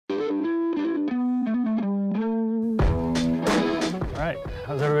right,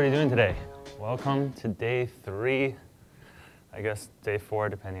 how's everybody doing today? Welcome to day 3, I guess day 4,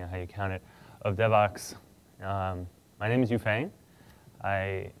 depending on how you count it, of DevOps. My name is Yufeng.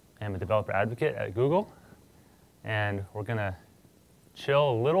 I am a developer advocate at Google, and we're gonna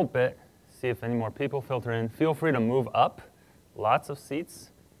chill a little bit, see if any more people filter in. Feel free to move up, lots of seats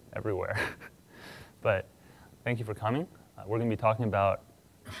everywhere. But thank you for coming. We're gonna be talking about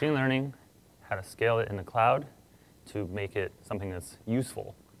machine learning, how to scale it in the cloud, to make it something that's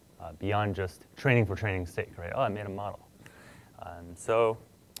useful beyond just training for training's sake, right? Oh, I made a model. So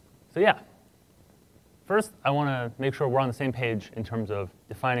yeah. First, I want to make sure we're on the same page in terms of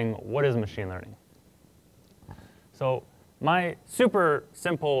defining what is machine learning. So my super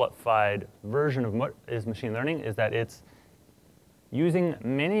simplified version of what is machine learning is that it's using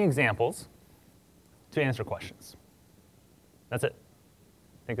many examples to answer questions. That's it.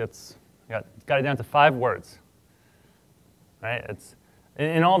 I think that's got it down to 5 words. Right? It's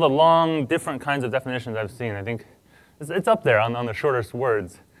in all the long, different kinds of definitions I've seen. I think it's up there on the shortest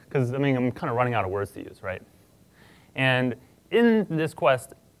words, because I mean I'm kind of running out of words to use, right? And in this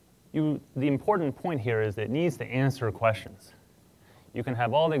quest, the important point here is it needs to answer questions. You can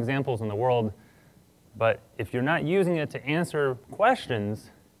have all the examples in the world, but if you're not using it to answer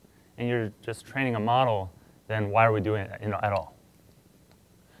questions, and you're just training a model, then why are we doing it at all?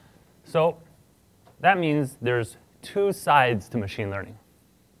 So that means there's 2 sides to machine learning,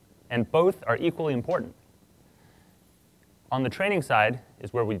 and both are equally important. On the training side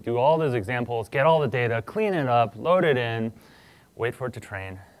is where we do all those examples, get all the data, clean it up, load it in, wait for it to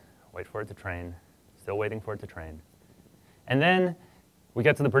train, still waiting for it to train. And then we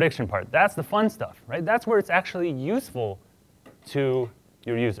get to the prediction part. That's the fun stuff, right? That's where it's actually useful to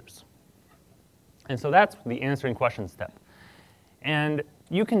your users. And so that's the answering questions step. And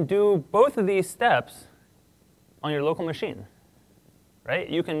you can do both of these steps on your local machine, right?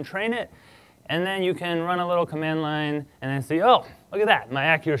 You can train it, and then you can run a little command line, and then see, oh, look at that. My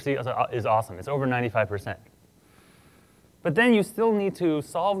accuracy is awesome. It's over 95%. But then you still need to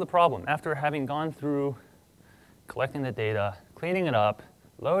solve the problem after having gone through collecting the data, cleaning it up,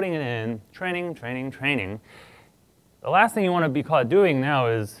 loading it in, training. The last thing you want to be caught doing now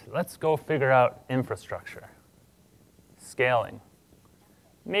is, let's go figure out infrastructure, scaling,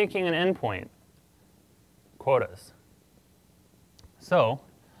 making an endpoint, quotas. So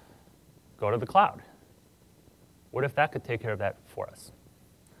go to the cloud. What if that could take care of that for us?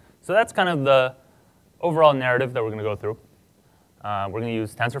 So that's kind of the overall narrative that we're going to go through. We're going to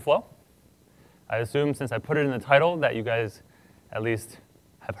use Tensorflow. I assume, since I put it in the title, that you guys at least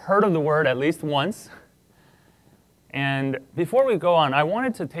have heard of the word at least once. And before we go on, I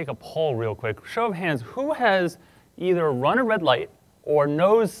wanted to take a poll real quick. Show of hands, who has either run a red light or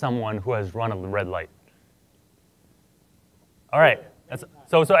knows someone who has run a red light? All right.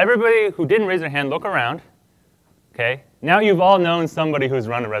 So everybody who didn't raise their hand, look around. Okay. Now you've all known somebody who's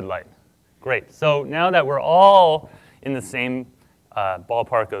run a red light. Great. So now that we're all in the same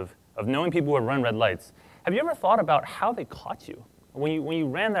ballpark of knowing people who have run red lights, have you ever thought about how they caught you when you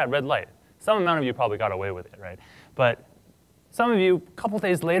ran that red light? Some amount of you probably got away with it, right? But some of you, a couple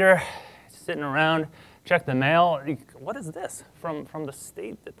days later, sitting around, check the mail. What is this from the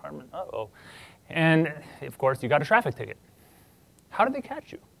State Department? Uh-oh. And of course, you got a traffic ticket. How did they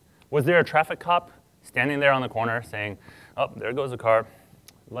catch you? Was there a traffic cop standing there on the corner saying, oh, there goes a car,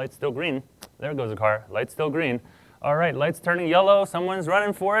 light's still green. There goes a car, light's still green. All right, light's turning yellow, someone's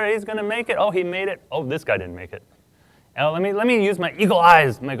running for it, he's gonna make it. Oh, he made it. Oh, this guy didn't make it. Now, let me use my eagle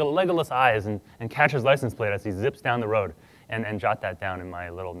eyes, my Legolas eyes, and catch his license plate as he zips down the road and jot that down in my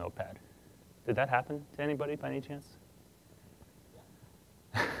little notepad. Did that happen to anybody by any chance?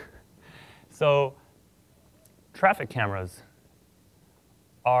 So traffic cameras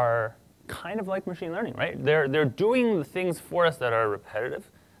are kind of like machine learning, right? They're doing the things for us that are repetitive.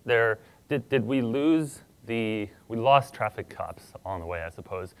 Did we lose we lost traffic cops along the way, I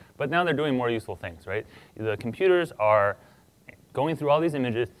suppose. But now they're doing more useful things, right? The computers are going through all these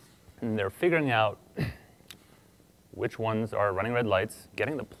images, and they're figuring out which ones are running red lights,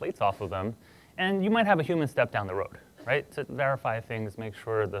 getting the plates off of them, and you might have a human step down the road, right, to verify things, make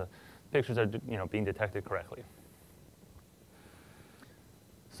sure the pictures are being detected correctly.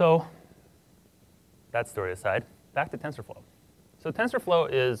 So that story aside, back to TensorFlow. So TensorFlow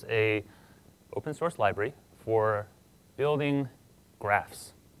is an open source library for building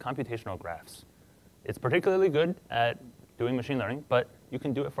graphs, computational graphs. It's particularly good at doing machine learning, but you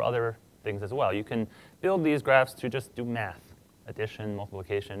can do it for other things as well. You can build these graphs to just do math, addition,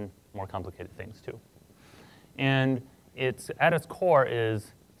 multiplication, more complicated things too. And at its core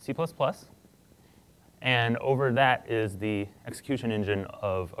is C++, And over that is the execution engine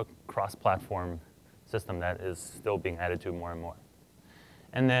of a cross-platform system that is still being added to more and more.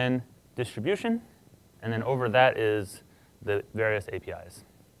 And then distribution, and then over that is the various APIs.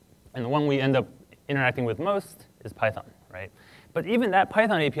 And the one we end up interacting with most is Python, right? But even that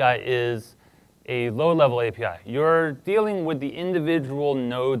Python API is a low-level API. You're dealing with the individual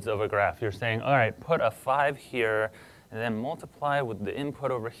nodes of a graph. You're saying, all right, put a 5 here, and then multiply with the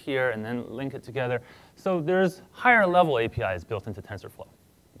input over here, and then link it together. So there's higher-level APIs built into TensorFlow.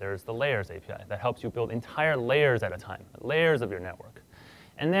 There's the layers API that helps you build entire layers at a time, layers of your network.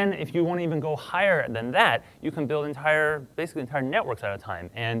 And then if you want to even go higher than that, you can build basically entire networks at a time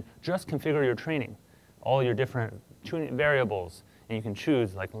and just configure your training, all your different tuning variables, and you can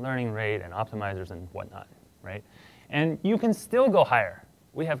choose like learning rate and optimizers and whatnot, right? And you can still go higher.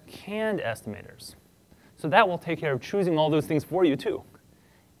 We have canned estimators. So that will take care of choosing all those things for you too.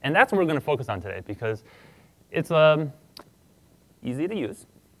 And that's what we're going to focus on today because it's easy to use,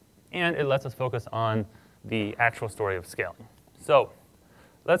 and it lets us focus on the actual story of scaling. So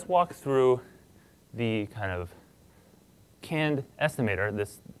let's walk through the kind of canned estimator,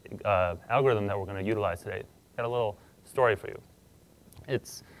 this algorithm that we're going to utilize today. Got a little story for you.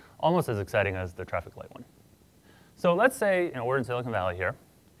 It's almost as exciting as the traffic light one. So let's say we're in Silicon Valley here.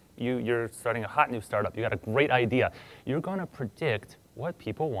 You're starting a hot new startup. You got a great idea. You're going to predict what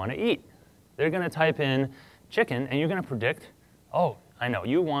people want to eat. They're going to type in chicken, and you're going to predict, oh, I know,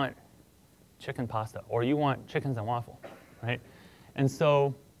 you want chicken pasta, or you want chickens and waffle, right? And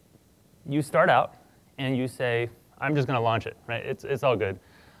so you start out, and you say, I'm just going to launch it, right? It's all good.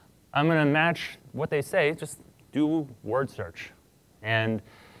 I'm going to match what they say, just do word search. And,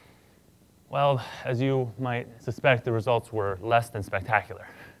 well, as you might suspect, the results were less than spectacular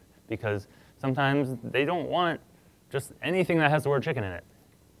because sometimes they don't want just anything that has the word chicken in it.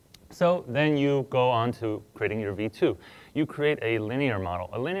 So then you go on to creating your V2. You create a linear model.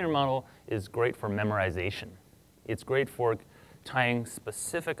 A linear model is great for memorization. It's great for tying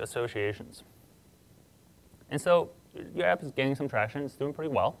specific associations. And so your app is gaining some traction. It's doing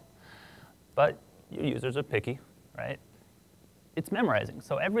pretty well. But your users are picky, right? It's memorizing.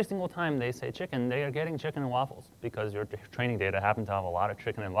 So every single time they say chicken, they are getting chicken and waffles because your training data happen to have a lot of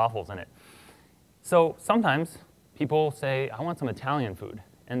chicken and waffles in it. So sometimes people say, I want some Italian food,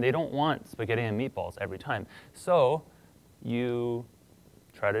 and they don't want spaghetti and meatballs every time. So you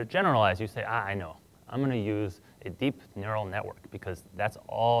try to generalize. You say, I know. I'm going to use a deep neural network because that's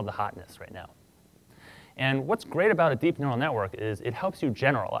all the hotness right now. And what's great about a deep neural network is it helps you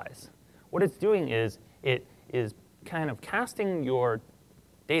generalize. What it's doing is it is kind of casting your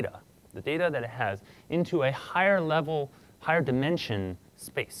data, the data that it has, into a higher level, higher dimension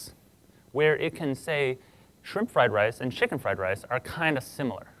space, where it can say shrimp fried rice and chicken fried rice are kind of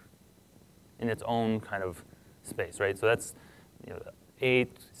similar in its own kind of space, right? So that's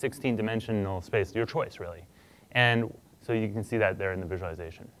 8, 16-dimensional space, your choice, really. And so you can see that there in the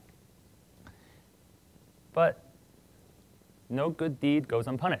visualization. But no good deed goes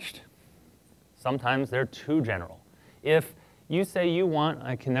unpunished. Sometimes they're too general. If you say you want,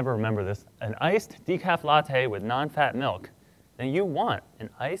 I can never remember this, an iced decaf latte with non-fat milk, then you want an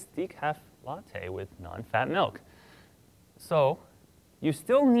iced decaf latte with non-fat milk. So you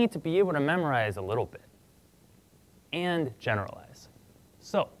still need to be able to memorize a little bit and generalize.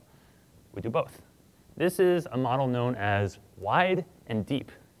 So we do both. This is a model known as wide and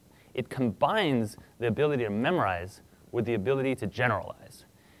deep. It combines the ability to memorize with the ability to generalize.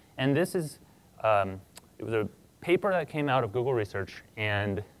 And this is, it was a paper that came out of Google Research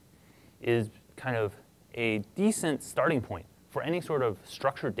and is kind of a decent starting point for any sort of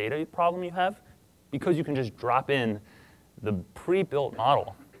structured data problem you have, because you can just drop in the pre-built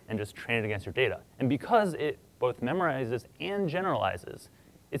model and just train it against your data. And because it both memorizes and generalizes,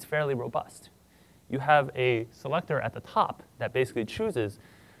 it's fairly robust. You have a selector at the top that basically chooses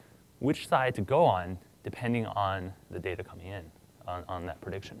which side to go on depending on the data coming in on that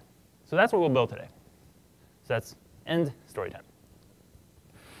prediction. So that's what we'll build today. So that's end story time.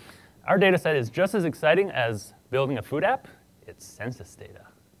 Our data set is just as exciting as building a food app. It's census data.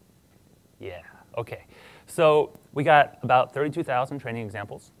 Yeah, OK. So we got about 32,000 training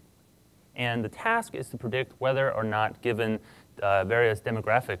examples. And the task is to predict whether or not, given various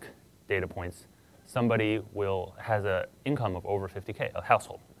demographic data points, somebody has an income of over 50K, a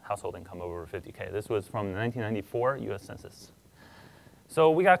household income over 50K. This was from the 1994 US Census.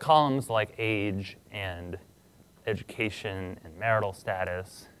 So we got columns like age and education and marital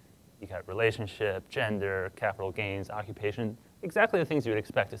status. You got relationship, gender, capital gains, occupation, exactly the things you would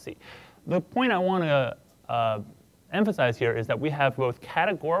expect to see. The point I want to emphasize here is that we have both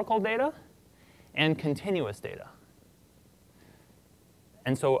categorical data and continuous data.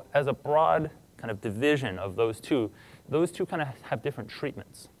 And so as a broad kind of division of those two kind of have different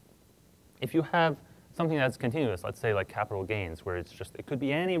treatments. If you have something that's continuous, let's say like capital gains, where it could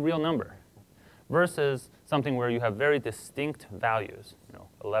be any real number, versus something where you have very distinct values,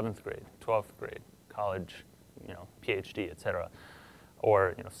 11th grade, 12th grade, college, PhD, et cetera,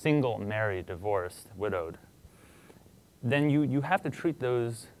 or single, married, divorced, widowed, then you have to treat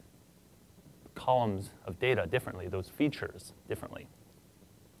those columns of data differently, those features differently.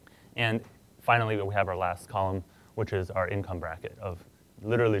 And finally, we have our last column, which is our income bracket of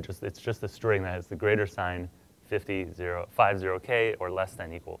literally it's just a string that has the greater sign 50K or less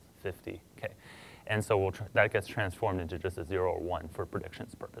than equals 50K. And so that gets transformed into just a 0 or 1 for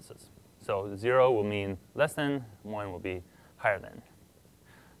predictions purposes. So 0 will mean less than, 1 will be higher than.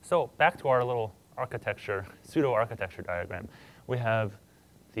 So back to our little architecture, pseudo-architecture diagram. We have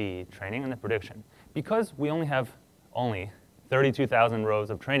the training and the prediction. Because we only have 32,000 rows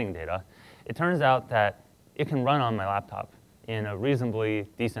of training data, it turns out that it can run on my laptop in a reasonably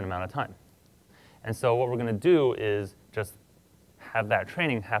decent amount of time. And so what we're going to do is just have that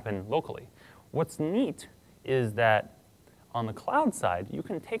training happen locally. What's neat is that on the cloud side, you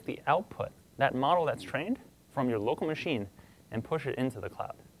can take the output, that model that's trained, from your local machine and push it into the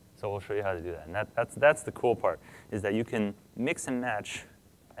cloud. So we'll show you how to do that. And that's the cool part, is that you can mix and match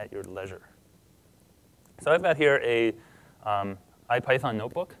at your leisure. So I've got here a IPython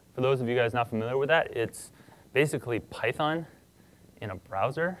notebook. For those of you guys not familiar with that, it's basically Python in a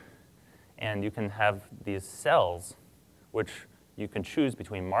browser. And you can have these cells, which you can choose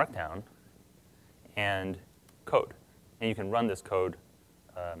between Markdown and code. And you can run this code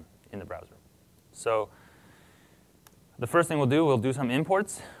in the browser. So the first thing we'll do some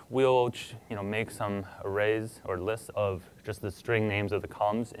imports. We'll make some arrays or lists of just the string names of the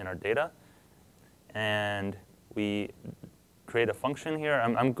columns in our data. And we create a function here.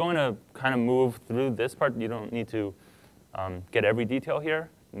 I'm going to kind of move through this part. You don't need to get every detail here,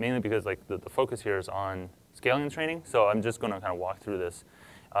 mainly because the focus here is on scaling and training. So I'm just going to kind of walk through this.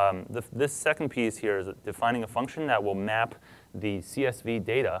 This second piece here is defining a function that will map the CSV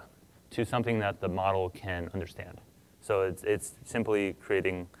data to something that the model can understand. So it's simply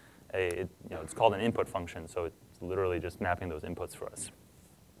creating it's called an input function. So it's literally just mapping those inputs for us.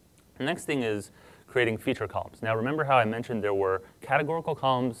 The next thing is creating feature columns. Now remember how I mentioned there were categorical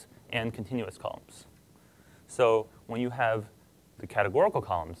columns and continuous columns. So when you have the categorical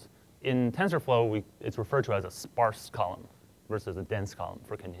columns, in TensorFlow, it's referred to as a sparse column versus a dense column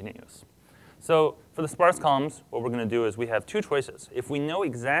for continuous. So for the sparse columns, what we're going to do is we have two choices. If we know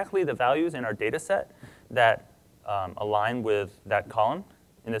exactly the values in our data set that align with that column,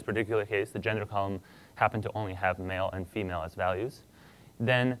 in this particular case, the gender column happened to only have male and female as values,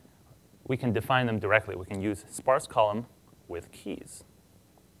 then we can define them directly. We can use sparse column with keys.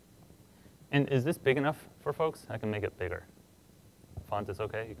 And is this big enough for folks? I can make it bigger. Font is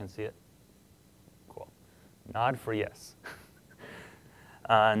OK? You can see it? Cool. Nod for yes.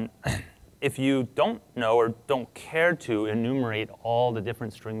 If you don't know or don't care to enumerate all the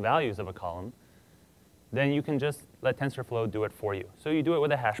different string values of a column, then you can just let TensorFlow do it for you. So you do it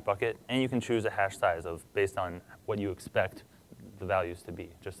with a hash bucket, and you can choose a hash size based on what you expect the values to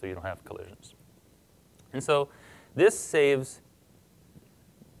be, just so you don't have collisions. And so this saves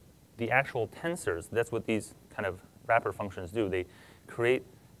the actual tensors. That's what these kind of wrapper functions do. They create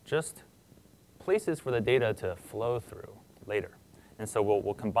just places for the data to flow through later. And so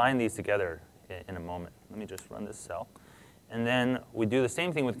we'll combine these together in a moment. Let me just run this cell. And then we do the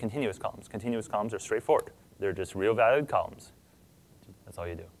same thing with continuous columns. Continuous columns are straightforward. They're just real valued columns. That's all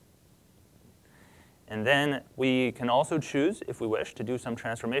you do. And then we can also choose, if we wish, to do some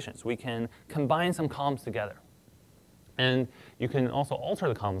transformations. We can combine some columns together. And you can also alter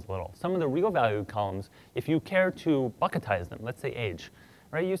the columns a little. Some of the real valued columns, if you care to bucketize them, let's say age,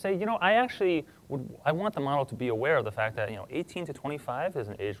 right? You say, I want the model to be aware of the fact that 18 to 25 is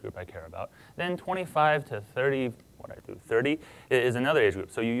an age group I care about. Then 25 to 30, 30 is another age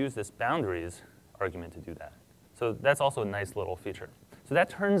group. So you use this boundaries argument to do that. So that's also a nice little feature. So that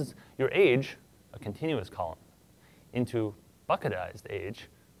turns your age, a continuous column, into bucketized age,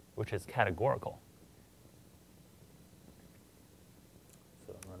 which is categorical.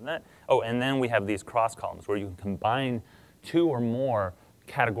 So run that. Oh, and then we have these cross columns where you can combine two or more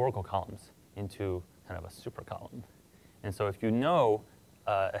categorical columns into kind of a super column. And so if you know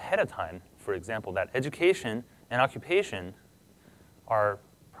ahead of time, for example, that education and occupation are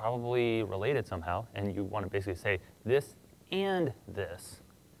probably related somehow, and you want to basically say this and this,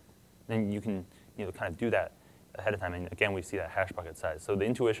 then you can kind of do that ahead of time. And again, we see that hash bucket size. So the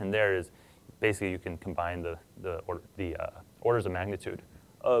intuition there is basically you can combine the orders of magnitude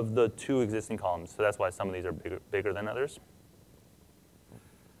of the two existing columns. So that's why some of these are bigger than others.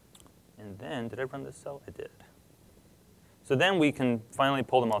 And then, did I run this cell? I did. So then we can finally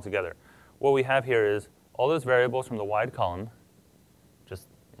pull them all together. What we have here is all those variables from the wide column, just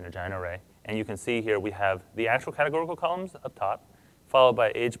in a giant array. And you can see here we have the actual categorical columns up top, followed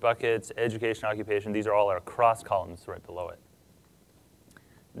by age buckets, education, occupation. These are all our cross columns right below it.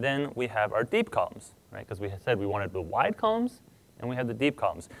 Then we have our deep columns, right? Because we said we wanted the wide columns, and we have the deep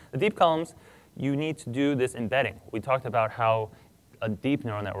columns. The deep columns, you need to do this embedding. We talked about how a deep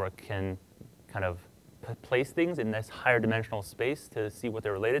neural network can kind of place things in this higher dimensional space to see what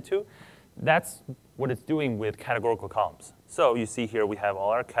they're related to. That's what it's doing with categorical columns. So you see here we have all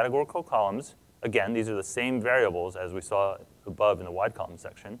our categorical columns. Again, these are the same variables as we saw above in the wide column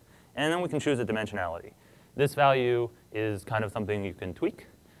section. And then we can choose a dimensionality. This value is kind of something you can tweak.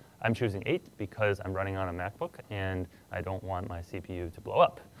 I'm choosing 8 because I'm running on a MacBook, and I don't want my CPU to blow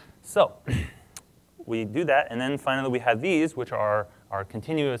up. So we do that, and then finally we have these, which are our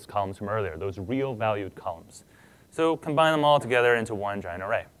continuous columns from earlier, those real valued columns. So combine them all together into one giant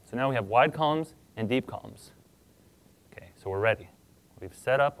array. So now we have wide columns and deep columns. OK, so we're ready. We've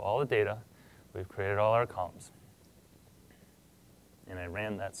set up all the data. We've created all our columns. And I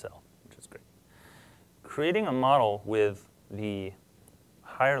ran that cell, which is great. Creating a model with the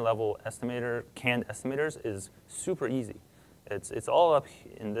higher level estimator, canned estimators is super easy. It's all up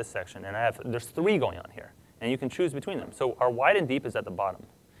in this section, and there's 3 going on here, and you can choose between them. So our wide and deep is at the bottom.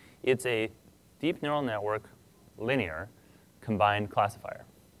 It's a deep neural network linear combined classifier.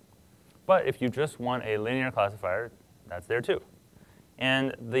 But if you just want a linear classifier, that's there too.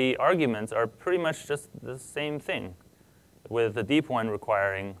 And the arguments are pretty much just the same thing, with the deep one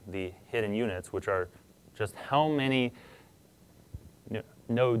requiring the hidden units, which are just how many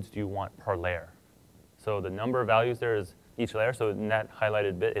nodes do you want per layer. So the number of values there is each layer. So in that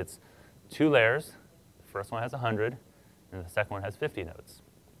highlighted bit, it's 2 layers. The first one has 100, and the second one has 50 nodes.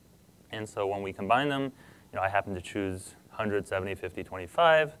 And so when we combine them, I happen to choose 100, 70, 50,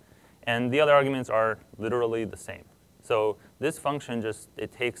 25. And the other arguments are literally the same. So this function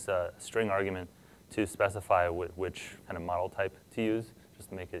it takes a string argument to specify which kind of model type to use, just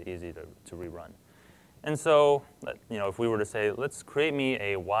to make it easy to rerun. And so if we were to say, let's create me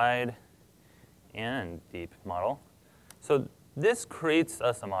a wide and deep model. So this creates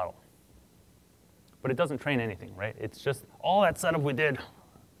us a model. But it doesn't train anything, right? It's just all that setup we did.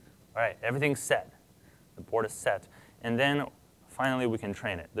 All right, everything's set. The board is set. And then finally, we can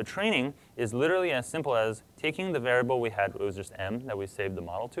train it. The training is literally as simple as taking the variable we had, it was just m, that we saved the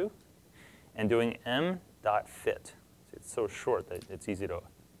model to, and doing m.fit. It's so short that it's easy to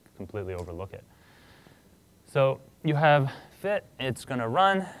completely overlook it. So you have fit. It's going to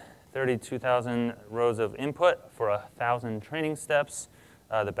run 32,000 rows of input for 1,000 training steps.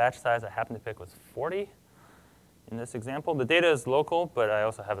 The batch size I happened to pick was 40 in this example. The data is local, but I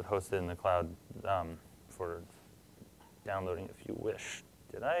also have it hosted in the cloud for downloading if you wish.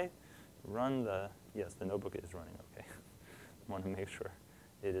 Did I run yes, the notebook is running OK. I want to make sure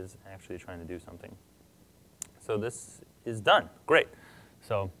it is actually trying to do something. So this is done. Great.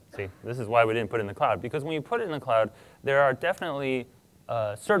 So see, this is why we didn't put it in the cloud. Because when you put it in the cloud, there are definitely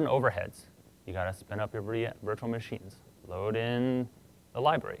certain overheads. You got to spin up your virtual machines, load in the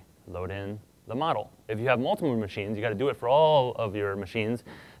library, load in the model. If you have multiple machines, you got to do it for all of your machines,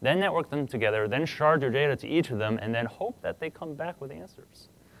 then network them together, then shard your data to each of them, and then hope that they come back with answers.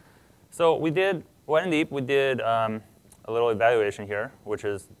 So we did, wide and deep, we did a little evaluation here, which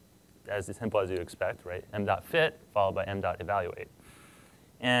is as simple as you'd expect, right? m.fit followed by m.evaluate.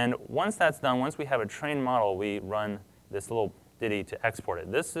 And once that's done, once we have a trained model, we run this little ditty to export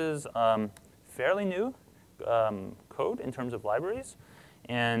it. This is fairly new code in terms of libraries.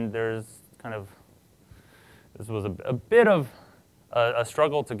 And there's this was a bit of a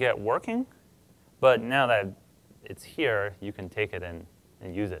struggle to get working. But now that it's here, you can take it and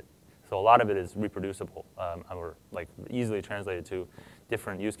use it. So a lot of it is reproducible or easily translated to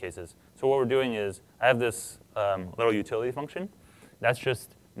different use cases. So what we're doing is I have this little utility function. That's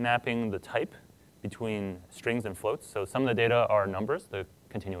just mapping the type between strings and floats. So some of the data are numbers, the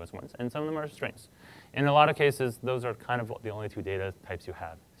continuous ones, and some of them are strings. In a lot of cases, those are kind of the only 2 data types you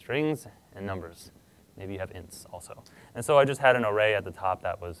have, strings and numbers. Maybe you have ints also. And so I just had an array at the top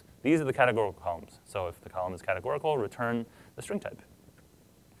that was, these are the categorical columns. So if the column is categorical, return the string type.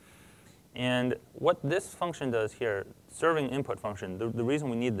 And what this function does here, serving input function, the reason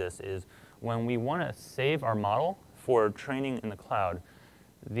we need this is when we want to save our model for training in the cloud,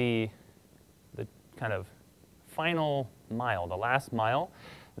 the kind of final mile, the last mile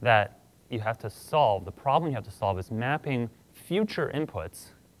that you have to solve, the problem you have to solve is mapping future inputs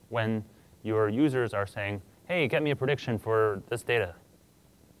when your users are saying, hey, get me a prediction for this data.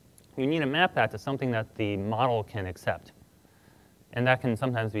 You need to map that to something that the model can accept. And that can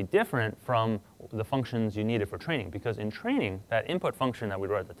sometimes be different from the functions you needed for training, because in training, that input function that we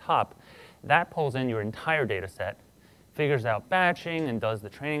wrote at the top, that pulls in your entire data set, figures out batching, and does the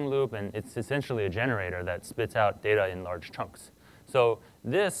training loop, and it's essentially a generator that spits out data in large chunks. So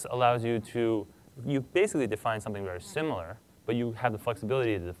this allows you to, you basically define something very similar, but you have the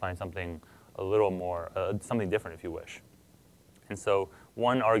flexibility to define something a little more, something different if you wish. And so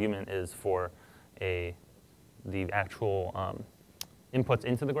one argument is for the actual inputs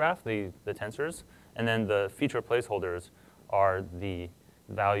into the graph, the tensors, and then the feature placeholders are the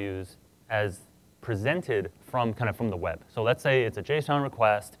values as presented from the web. So let's say it's a JSON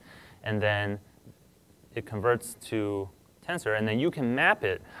request, and then it converts to tensor, and then you can map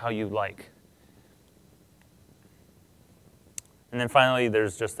it how you like. And then finally,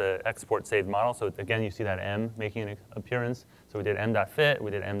 there's just an export saved model. So again, you see that M making an appearance. So we did m.fit, we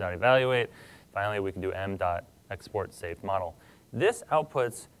did m.evaluate. Finally, we can do m.export saved model. This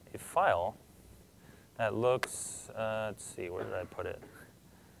outputs a file that looks, let's see, where did I put it?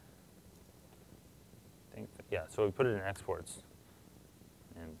 Yeah, so we put it in exports.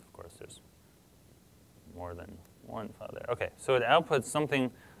 And of course, there's more than one file there. OK, so it outputs something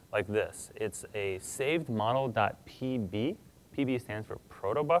like this. It's a saved model.pb. PB stands for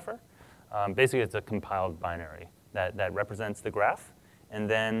protobuffer. Basically, it's a compiled binary that represents the graph. And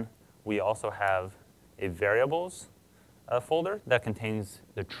then we also have a variables folder that contains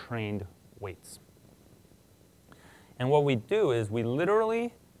the trained weights. And what we do is we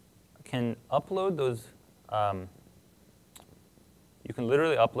literally can upload those. You can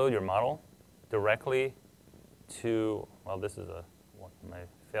literally upload your model directly to, well, this is my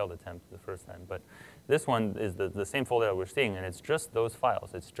failed attempt the first time. But this one is the same folder that we're seeing, and it's just those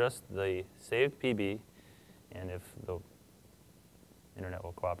files. It's just the saved PB. And if the internet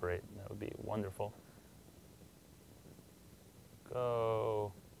will cooperate, that would be wonderful.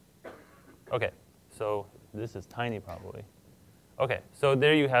 Go. OK, so this is tiny probably. OK, so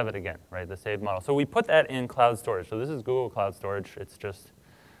there you have it again, right, the saved model. So we put that in cloud storage. So this is Google Cloud Storage. It's just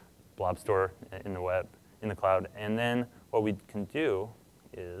blob store in the web, in the cloud. And then what we can do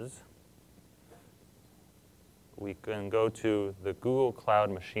is we can go to the Google Cloud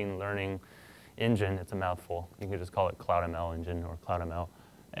Machine Learning engine. It's a mouthful. You can just call it CloudML engine or CloudML,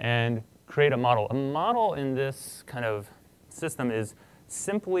 and create a model. A model in this kind of system is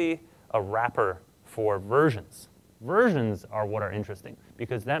simply a wrapper for versions. Versions are what are interesting,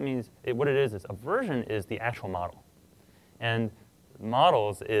 because that means what it is a version is the actual model. And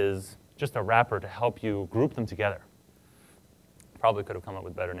models is just a wrapper to help you group them together. Probably could have come up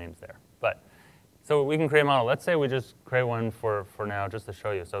with better names there. But so we can create a model. Let's say we just create one for now just to show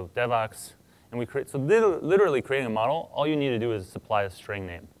you. So Devox, and we create, so literally creating a model, all you need to do is supply a string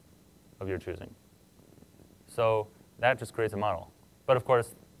name of your choosing. So that just creates a model. But of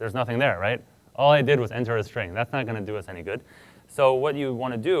course, there's nothing there, right? All I did was enter a string. That's not going to do us any good. So what you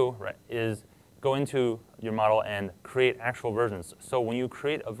want to do, right, is go into your model and create actual versions. So when you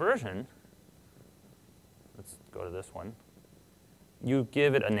create a version, let's go to this one. You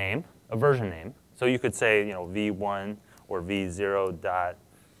give it a name, a version name. So you could say, v1 or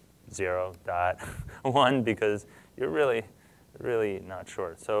v0.0.1 because you're really not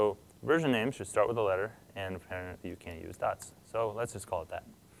sure. So version name should start with a letter, and apparently you can't use dots. So let's just call it that.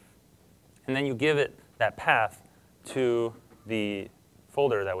 And then you give it that path to the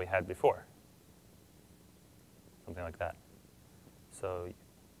folder that we had before, something like that. So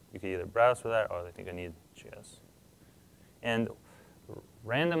you can either browse for that, or I think I need JS. And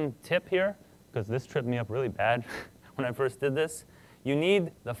random tip here, because this tripped me up really bad when I first did this, you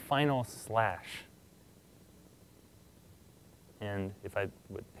need the final slash. And if I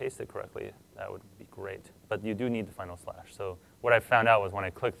would paste it correctly, that would be great. But you do need the final slash. So what I found out was when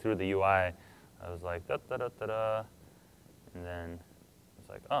I clicked through the UI, I was like, da, da, da, da, da. And then it's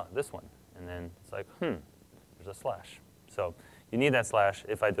like, oh, this one. And then it's like, there's a slash. So you need that slash.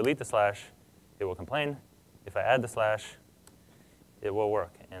 If I delete the slash, it will complain. If I add the slash, it will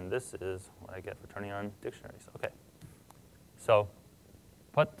work. And this is what I get for turning on dictionaries. OK. So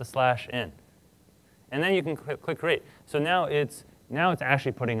put the slash in. And then you can click create. So now it's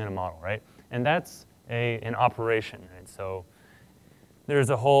actually putting in a model, right? And that's an operation, right? So there's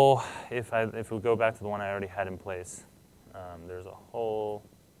a whole, if we go back to the one I already had in place, there's a whole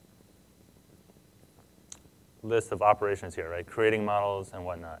list of operations here, right? Creating models and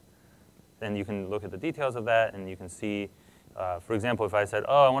whatnot. Then you can look at the details of that, and you can see For example, if I said,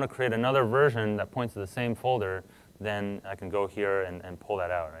 oh, I want to create another version that points to the same folder, then I can go here and pull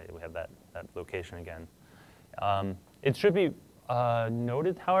that out, right? We have that location again. It should be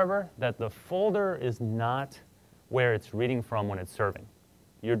noted, however, that the folder is not where it's reading from when it's serving.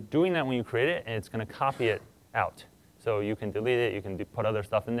 You're doing that when you create it, and it's going to copy it out. So you can delete it, you can put other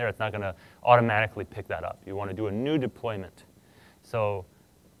stuff in there. It's not going to automatically pick that up. You want to do a new deployment. So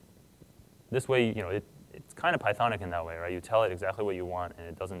this way, it's kind of Pythonic in that way, right? You tell it exactly what you want, and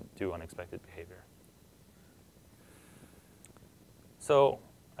it doesn't do unexpected behavior. So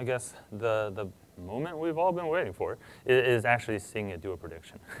I guess the moment we've all been waiting for is actually seeing it do a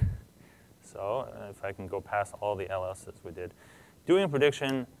prediction. So if I can go past all the LSs we did. Doing a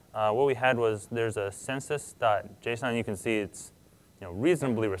prediction, what we had was there's a census.json. You can see it's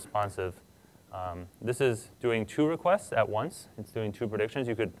reasonably responsive. This is doing 2 requests at once. It's doing 2 predictions.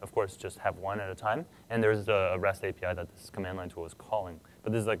 You could, of course, just have 1 at a time. And there's a REST API that this command line tool is calling.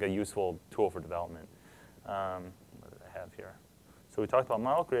 But this is like a useful tool for development. What did I have here? So we talked about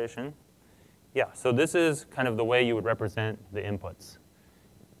model creation. Yeah, so this is kind of the way you would represent the inputs.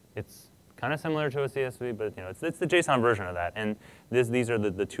 It's kind of similar to a CSV, but it's the JSON version of that. And these are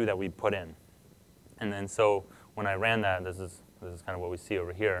the 2 that we put in. And then so when I ran that, this is kind of what we see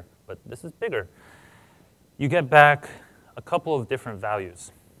over here. But this is bigger. You get back a couple of different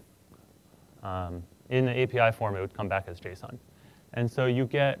values. In the API form, it would come back as JSON. And so you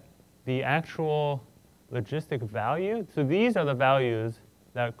get the actual logistic value. So these are the values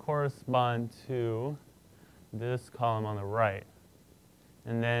that correspond to this column on the right.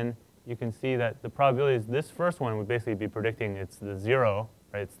 And then you can see that the probability is this first one would basically be predicting it's the 0,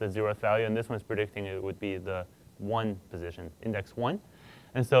 right? It's the 0th value. And this one's predicting it would be the 1 position, index 1.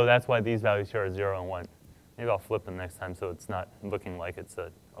 And so that's why these values here are 0 and 1. Maybe I'll flip them next time so it's not looking like it's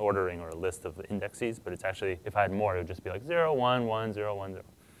an ordering or a list of indexes, but it's actually, if I had more, it would just be like 0, 1, 1, 0, 1, 0.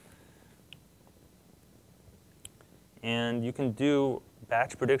 And you can do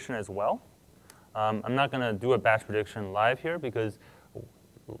batch prediction as well. I'm not going to do a batch prediction live here because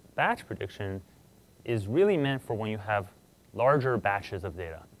batch prediction is really meant for when you have larger batches of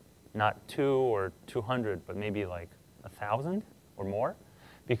data. Not 2 or 200, but maybe like 1,000 or more.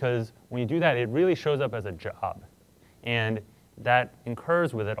 Because when you do that, it really shows up as a job. And that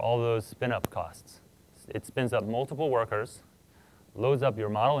incurs with it all those spin-up costs. It spins up multiple workers, loads up your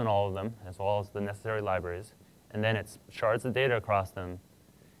model in all of them, as well as the necessary libraries, and then it shards the data across them,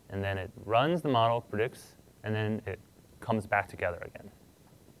 and then it runs the model, predicts, and then it comes back together again.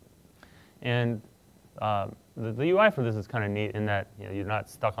 And the UI for this is kind of neat in that you're not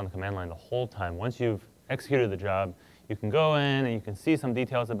stuck on the command line the whole time. Once you've executed the job, you can go in and you can see some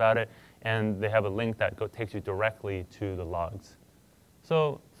details about it, and they have a link that takes you directly to the logs.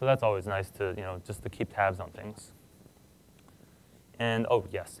 So that's always nice to just to keep tabs on things. And oh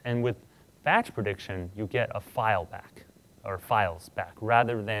yes, and with batch prediction, you get a file back or files back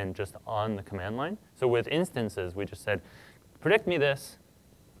rather than just on the command line. So with instances, we just said, predict me this,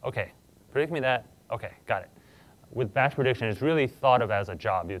 okay. Predict me that, okay, got it. With batch prediction, it's really thought of as a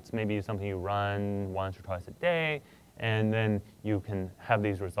job. It's maybe something you run once or twice a day, and then you can have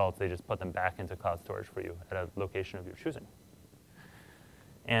these results. They just put them back into cloud storage for you at a location of your choosing.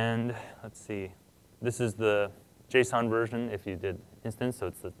 And let's see, this is the JSON version if you did instance, so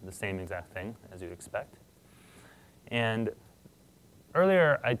it's the same exact thing as you'd expect. And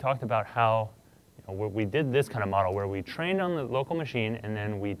earlier, I talked about how we did this kind of model where we trained on the local machine, and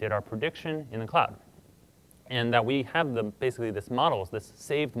then we did our prediction in the cloud. And that we have basically this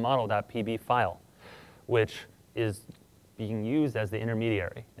saved model.pb file, which is being used as the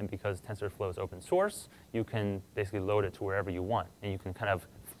intermediary. And because TensorFlow is open source, you can basically load it to wherever you want. And you can kind of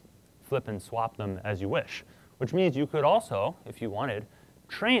flip and swap them as you wish, which means you could also, if you wanted,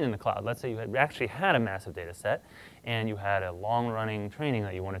 train in the cloud. Let's say you actually had a massive data set, and you had a long-running training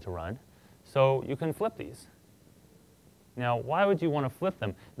that you wanted to run. So you can flip these. Now, why would you want to flip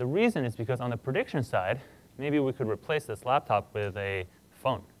them? The reason is because on the prediction side, maybe we could replace this laptop with a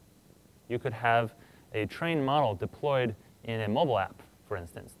phone. You could have a trained model deployed in a mobile app, for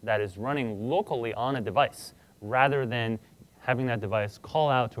instance, that is running locally on a device, rather than having that device call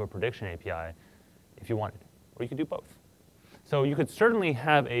out to a prediction API if you wanted. Or you could do both. So you could certainly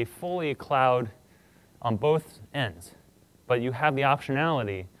have a fully cloud on both ends, but you have the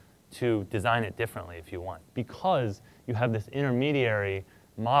optionality to design it differently if you want, because you have this intermediary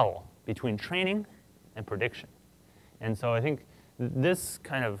model between training and prediction. And so I think this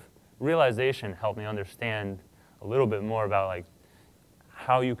kind of realization helped me understand a little bit more about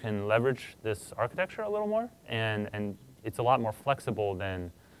how you can leverage this architecture a little more, and it's a lot more flexible than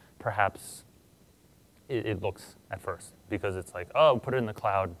perhaps it looks at first, because it's like, oh, put it in the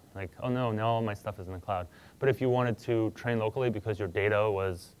cloud. Like, oh no, now all my stuff is in the cloud. But if you wanted to train locally because your data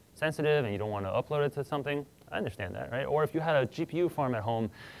was sensitive and you don't want to upload it to something, I understand that, right? Or if you had a GPU farm at home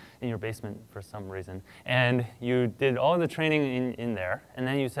in your basement for some reason, and you did all the training in there, and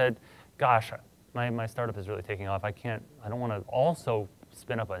then you said, gosh, my startup is really taking off. I don't want to also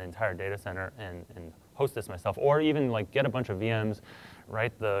spin up an entire data center and host this myself, or even like get a bunch of VMs,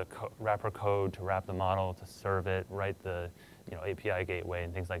 write the wrapper code to wrap the model, to serve it, write the API gateway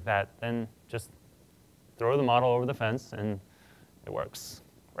and things like that, then just throw the model over the fence and it works.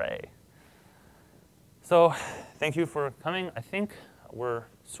 Hooray. So thank you for coming. I think we're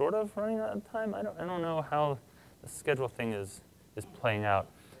sort of running out of time. I don't know how the schedule thing is playing out.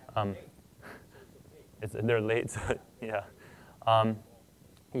 They're late, so yeah.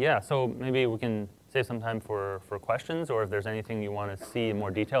 Yeah, so maybe we can save some time for questions, or if there's anything you want to see in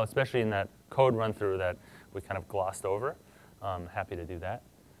more detail, especially in that code run through that we kind of glossed over. Happy to do that.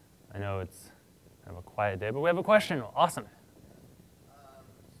 I know it's kind of a quiet day, but we have a question. Awesome.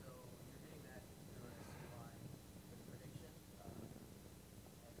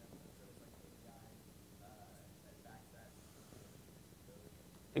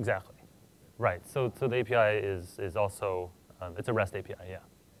 Exactly. Right. So the API is also it's a REST API. Yeah.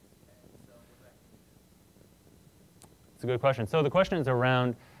 It's a good question. So the question is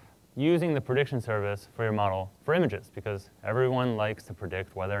around using the prediction service for your model for images, because everyone likes to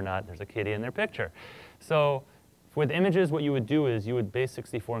predict whether or not there's a kitty in their picture. So with images, what you would do is you would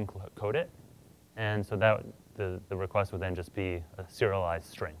base64 encode it, and so that the request would then just be a serialized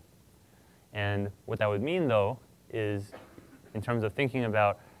string. And what that would mean, though, is in terms of thinking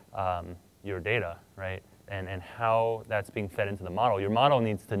about your data, right, and how that's being fed into the model, your model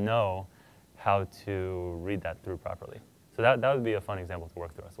needs to know how to read that through properly. So that would be a fun example to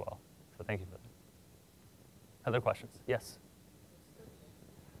work through as well. So thank you for that. Other questions? Yes?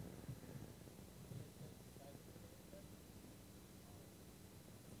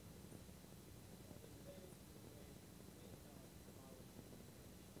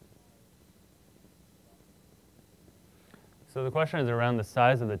 So the question is around the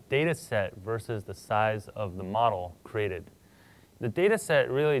size of the data set versus the size of the model created. The data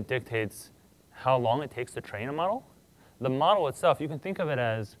set really dictates how long it takes to train a model. The model itself, you can think of it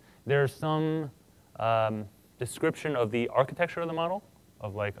as there's some description of the architecture of the model,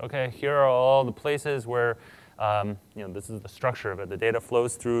 of like, OK, here are all the places where this is the structure of it. The data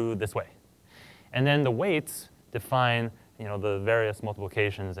flows through this way. And then the weights define the various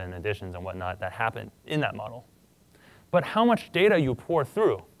multiplications and additions and whatnot that happen in that model. But how much data you pour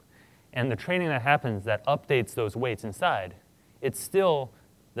through and the training that happens that updates those weights inside, it's still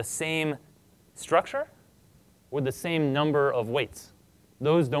the same structure with the same number of weights.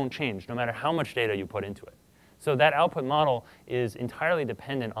 Those don't change no matter how much data you put into it. So that output model is entirely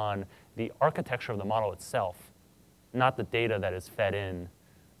dependent on the architecture of the model itself, not the data that is fed in,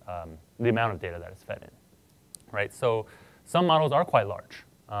 the amount of data that is fed in. Right? So some models are quite large.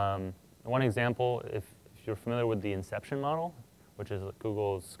 One example, if you're familiar with the Inception model, which is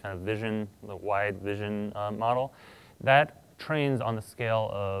Google's kind of vision, the wide vision model, that trains on the scale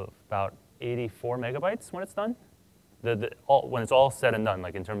of about 84 megabytes when it's done. When it's all said and done,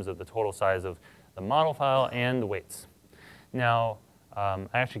 like in terms of the total size of the model file and the weights. Now, I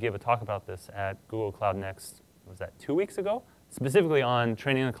actually gave a talk about this at Google Cloud Next, was that 2 weeks ago? Specifically on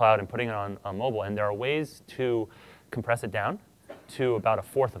training in the cloud and putting it on mobile. And there are ways to compress it down to about a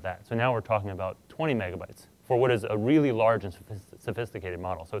fourth of that. So now we're talking about 20 megabytes for what is a really large and sophisticated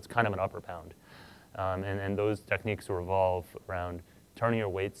model. So it's kind of an upper bound. And those techniques revolve around turning your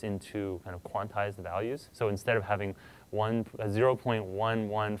weights into kind of quantized values. So instead of having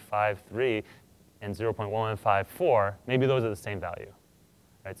 0.1153 and 0.1154, maybe those are the same value.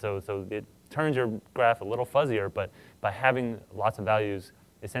 Right? So it turns your graph a little fuzzier, but by having lots of values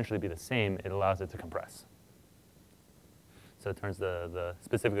essentially be the same, it allows it to compress. So it turns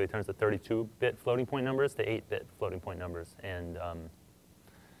specifically turns the 32-bit floating point numbers to 8-bit floating point numbers. And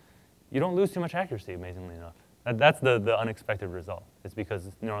you don't lose too much accuracy, amazingly enough. That's the unexpected result. It's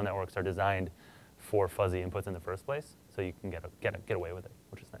because neural networks are designed for fuzzy inputs in the first place, so you can get away with it,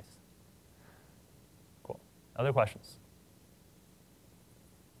 which is nice. Cool. Other questions?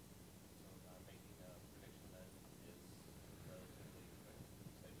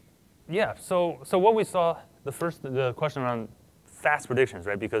 Yeah. So what we saw, the question around fast predictions,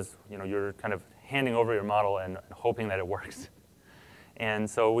 right? Because you're kind of handing over your model and hoping that it works. And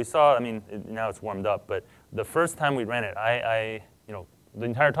so we saw, now it's warmed up, but the first time we ran it, the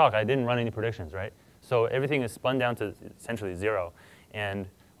entire talk, I didn't run any predictions, right? So everything is spun down to essentially 0 and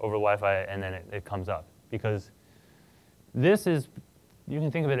over Wi-Fi, and then it comes up. because this is, you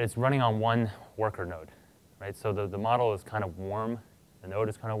can think of it as running on one worker node, right? So the model is kind of warm, the node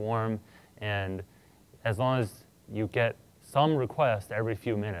is kind of warm, and as long as you get some request every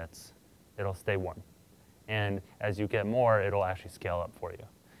few minutes, it'll stay warm. And as you get more, it'll actually scale up for you.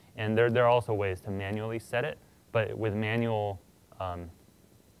 And there are also ways to manually set it, but with manual,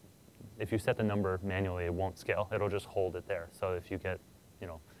 if you set the number manually, it won't scale. It'll just hold it there. So if you get,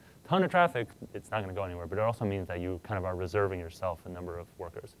 a ton of traffic, it's not going to go anywhere. But it also means that you kind of are reserving yourself a number of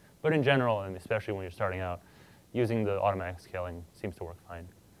workers. But in general, and especially when you're starting out, using the automatic scaling seems to work fine.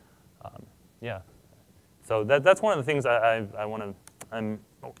 Yeah. So that's one of the things I'm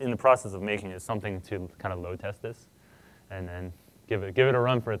in the process of making, is something to kind of load test this, and then give it a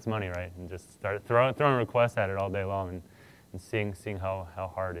run for its money, right? And just start throwing requests at it all day long, and seeing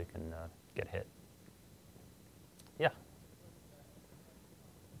how hard it can get hit. Yeah.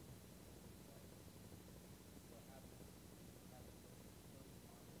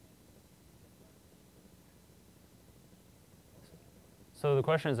 So the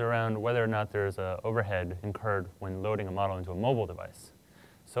question is around whether or not there's an overhead incurred when loading a model into a mobile device.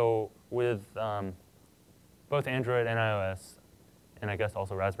 So with both Android and iOS, and I guess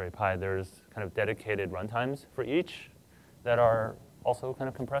also Raspberry Pi, there's kind of dedicated runtimes for each that are also kind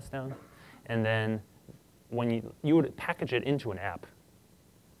of compressed down. And then when you would package it into an app,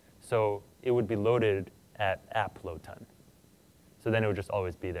 so it would be loaded at app load time. So then it would just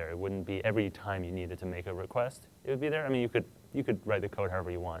always be there. It wouldn't be every time you needed to make a request, it would be there. I mean, you could write the code however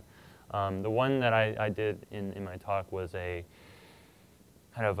you want. The one that I did in my talk was a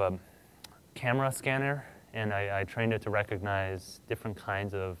kind of a camera scanner, and I trained it to recognize different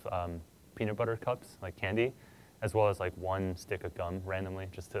kinds of peanut butter cups, like candy, as well as like one stick of gum randomly,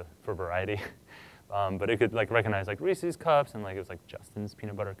 just for variety. But it could like recognize like Reese's cups, and like it was like Justin's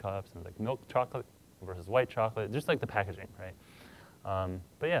peanut butter cups, and like milk chocolate versus white chocolate, just like the packaging, right?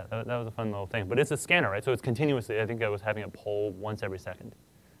 But yeah, that was a fun little thing. But it's a scanner, right? So it's continuously, I think I was having it poll once every second.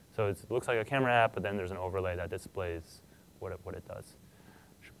 So it looks like a camera app, but then there's an overlay that displays what it does.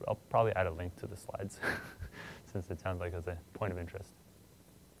 I'll probably add a link to the slides, since it sounds like it's a point of interest.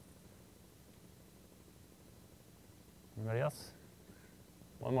 Anybody else?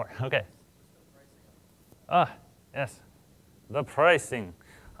 One more, OK. Yes, the pricing.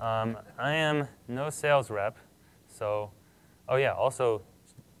 I am no sales rep, so. Oh yeah, also,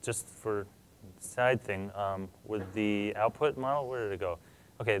 just for side thing, with the output model, where did it go?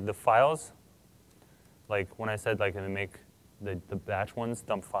 OK, the files, like when I said like make the batch ones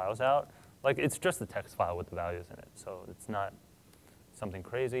dump files out, like it's just a text file with the values in it. So it's not something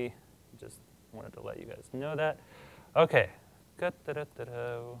crazy. Just wanted to let you guys know that. OK, let's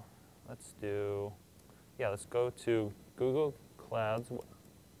go to Google Cloud's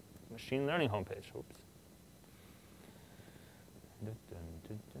machine learning homepage. Oops.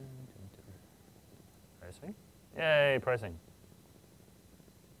 Pricing. Yay, pricing.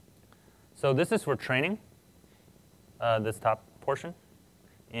 So this is for training, this top portion.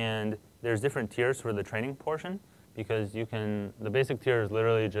 And there's different tiers for the training portion, because the basic tier is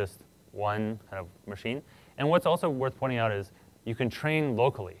literally just one kind of machine. And what's also worth pointing out is you can train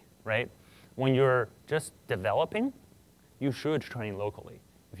locally, right? When you're just developing, you should train locally.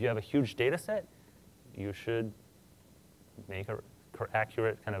 If you have a huge data set, you should make a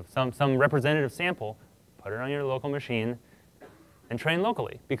accurate kind of some representative sample, put it on your local machine, and train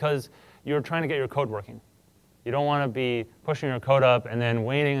locally, because you're trying to get your code working. You don't want to be pushing your code up and then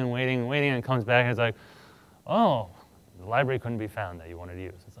waiting and waiting and waiting, and it comes back and it's like, oh, the library couldn't be found that you wanted to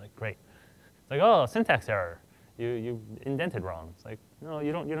use. It's like, great. It's like, oh, syntax error. You indented wrong. It's like, no,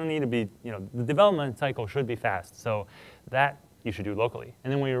 you don't need to be, the development cycle should be fast. So that you should do locally.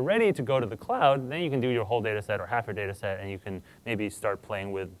 And then when you're ready to go to the cloud, then you can do your whole data set or half your data set, and you can maybe start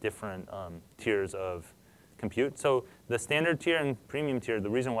playing with different tiers of compute. So the standard tier and premium tier, the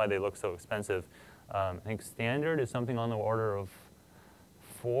reason why they look so expensive, I think standard is something on the order of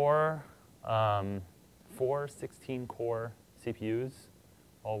four 16-core CPUs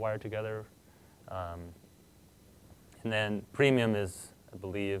all wired together. And then premium is, I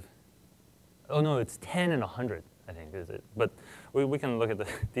believe, oh no, it's 10 and 100. I think is it, but we can look at the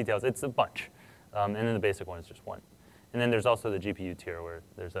details. It's a bunch, and then the basic one is just one. And then there's also the GPU tier where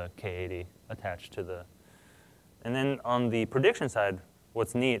there's a K80 attached to the. And then on the prediction side,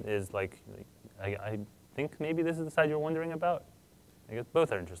 what's neat is like I think maybe this is the side you're wondering about. I guess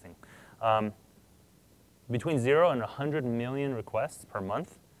both are interesting. Between 0 and 100 million requests per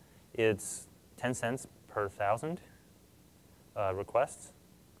month, it's 10 cents per 1,000 requests.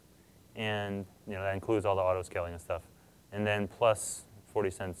 And that includes all the auto scaling and stuff. And then plus 40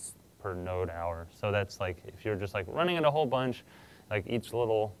 cents per node hour. So that's like, if you're just like running it a whole bunch, like each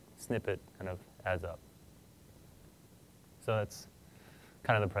little snippet kind of adds up. So that's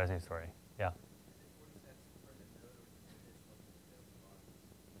kind of the pricing story. Yeah.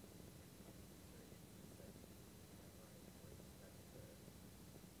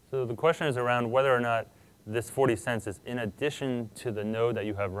 So the question is around whether or not this 40 cents is in addition to the node that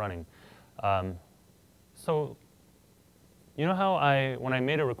you have running. So you know how when I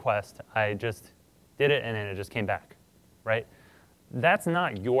made a request, I just did it and then it just came back, right? That's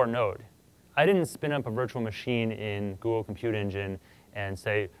not your node. I didn't spin up a virtual machine in Google Compute Engine and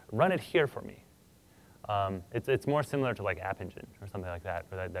say, run it here for me. It's more similar to like App Engine or something like that,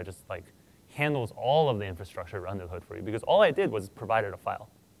 where that just like handles all of the infrastructure under the hood for you, because all I did was provided a file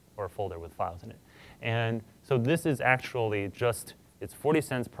or a folder with files in it. And so this is actually just, it's 40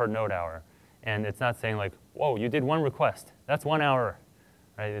 cents per node hour. And it's not saying like, whoa, you did one request. That's 1 hour,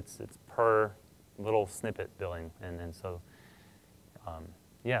 right? It's per little snippet billing. And so,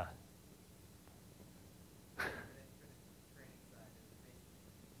 yeah.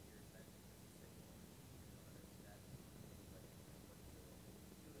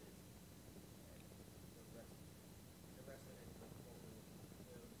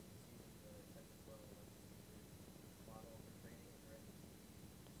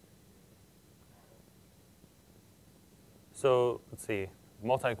 So let's see,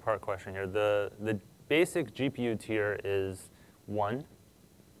 multi-part question here. The basic GPU tier is one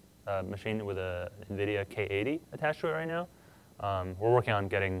machine with a NVIDIA K80 attached to it right now. We're working on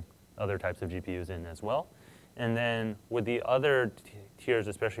getting other types of GPUs in as well. And then with the other tiers,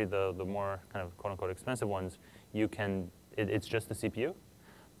 especially the more kind of quote-unquote expensive ones, you can, it's just the CPU.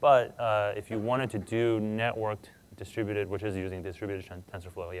 But if you wanted to do networked distributed, which is using distributed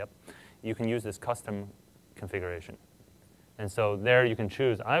TensorFlow, yep, you can use this custom configuration. And so there you can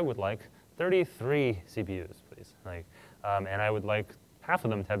choose, I would like 33 CPUs, please. Like, and I would like half of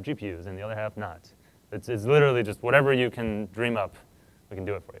them to have GPUs and the other half not. It's literally just whatever you can dream up, we can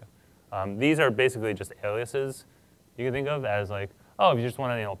do it for you. These are basically just aliases you can think of as like, oh, if you just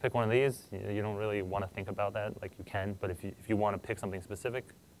want to pick one of these, you don't really want to think about that. Like you can, but if you want to pick something specific,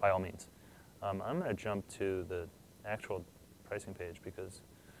 by all means. I'm going to jump to the actual pricing page because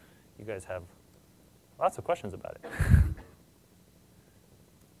you guys have lots of questions about it.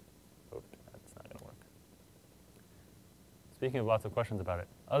 Oh, that's not going to work. Speaking of lots of questions about it,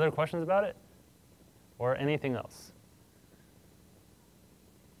 other questions about it? Or anything else?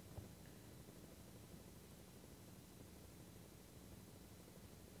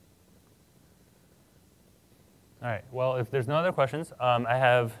 All right, well, if there's no other questions, I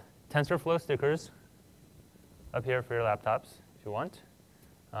have TensorFlow stickers up here for your laptops if you want.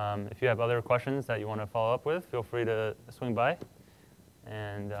 If you have other questions that you want to follow up with, feel free to swing by.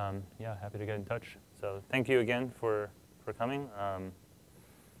 And yeah, happy to get in touch. So thank you again for coming.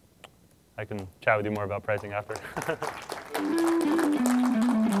 I can chat with you more about pricing after.